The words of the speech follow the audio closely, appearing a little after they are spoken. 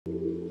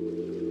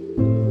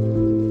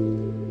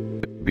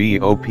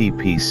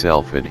BOPP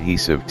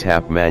self-adhesive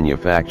tap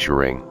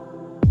manufacturing.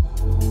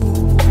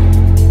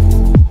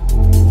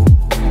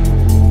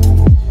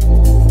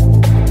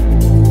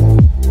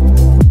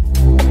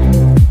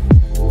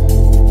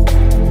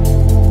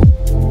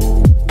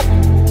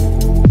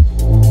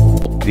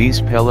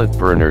 These pellet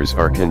burners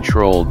are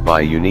controlled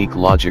by unique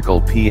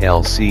logical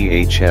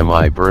PLC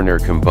HMI burner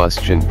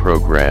combustion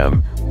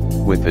program,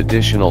 with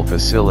additional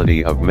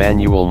facility of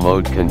manual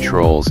mode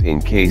controls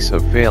in case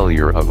of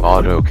failure of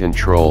auto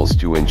controls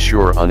to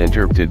ensure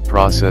uninterrupted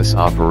process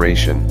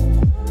operation.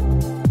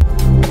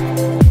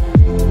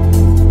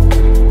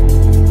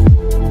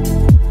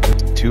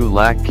 Two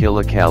lakh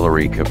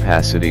kilocalorie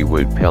capacity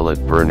wood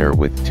pellet burner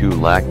with 2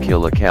 lakh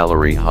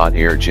kilocalorie hot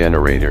air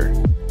generator.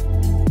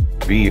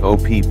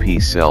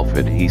 BOPP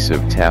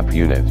self-adhesive tap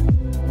unit.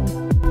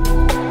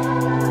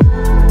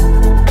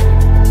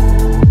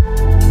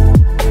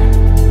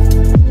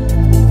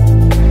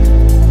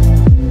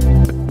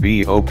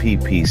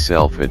 BOPP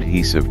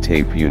self-adhesive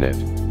tape unit.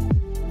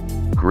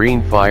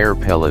 Greenfire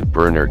pellet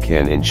burner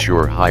can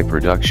ensure high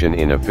production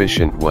in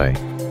efficient way.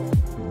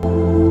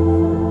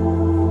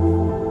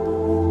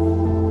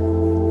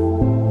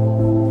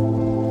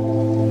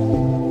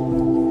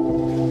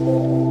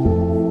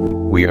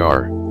 We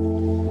are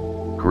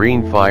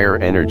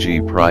Greenfire Energy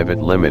Private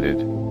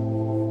Limited.